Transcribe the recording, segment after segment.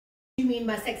You mean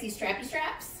my sexy strappy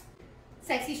straps?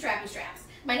 Sexy strappy straps.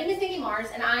 My name is Nikki Mars,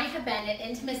 and I have been an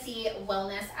intimacy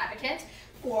wellness advocate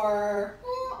for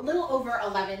a little over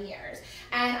 11 years.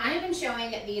 And I have been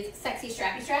showing these sexy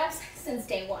strappy straps since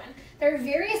day one. There are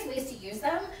various ways to use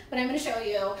them, but I'm gonna show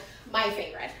you my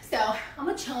favorite. So I'm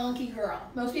a chunky girl.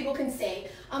 Most people can say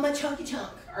I'm a chunky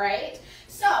chunk, all right?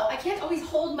 So I can't always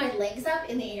hold my legs up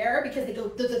in the air because they go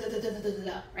da da da da da da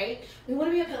da, right? We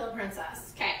wanna be a pillow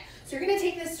princess, okay? So you're gonna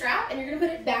take this strap and you're gonna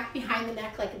put it back behind the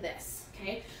neck like this,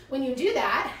 okay? When you do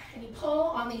that and you pull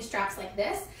on these straps like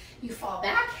this, you fall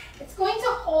back. It's going to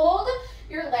hold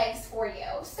your legs for you.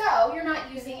 So you're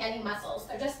not using any muscles.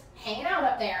 They're just hanging out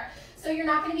up there. So you're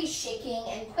not gonna be shaking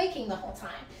and quaking the whole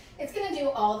time. It's gonna do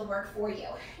all the work for you.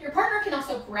 Your partner can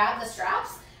also grab the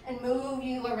straps and move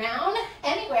you around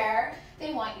anywhere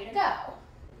they want you to go.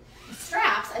 The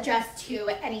straps adjust to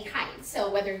any height.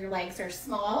 So whether your legs are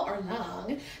small or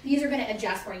long, these are gonna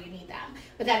adjust where you need them.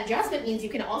 But that adjustment means you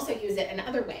can also use it in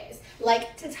other ways,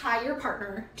 like to tie your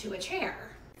partner to a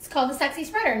chair. It's called the Sexy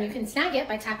Spreader, and you can snag it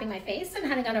by tapping my face and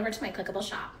heading on over to my clickable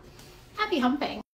shop. Happy humping.